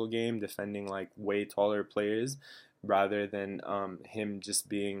actual game, defending, like, way taller players rather than him just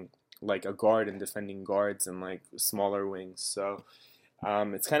being, like, a guard and defending guards and, like, smaller wings. So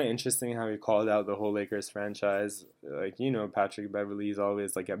it's kind of interesting how he called out the whole Lakers franchise. Like, you know, Patrick Beverly's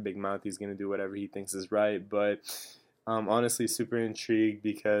always, like, a big mouth. He's going to do whatever he thinks is right. But honestly, super intrigued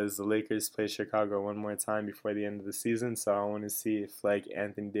because the Lakers play Chicago one more time before the end of the season. So I want to see if, like,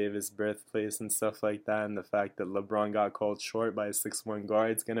 Anthony Davis' birthplace and stuff like that, and the fact that LeBron got called short by a 6'1"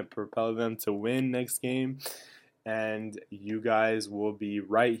 guard is going to propel them to win next game. And you guys will be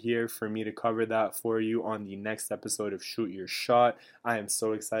right here for me to cover that for you on the next episode of Shoot Your Shot. I am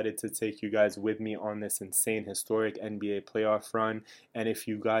so excited to take you guys with me on this insane, historic NBA playoff run. And if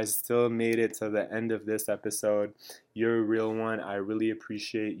you guys still made it to the end of this episode, you're a real one. I really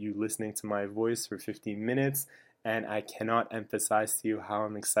appreciate you listening to my voice for 15 minutes. And I cannot emphasize to you how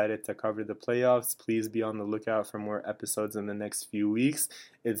I'm excited to cover the playoffs. Please be on the lookout for more episodes in the next few weeks.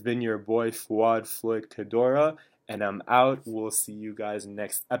 It's been your boy Fuad Floyd Kadora, and I'm out. We'll see you guys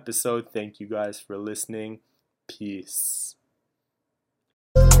next episode. Thank you guys for listening. Peace.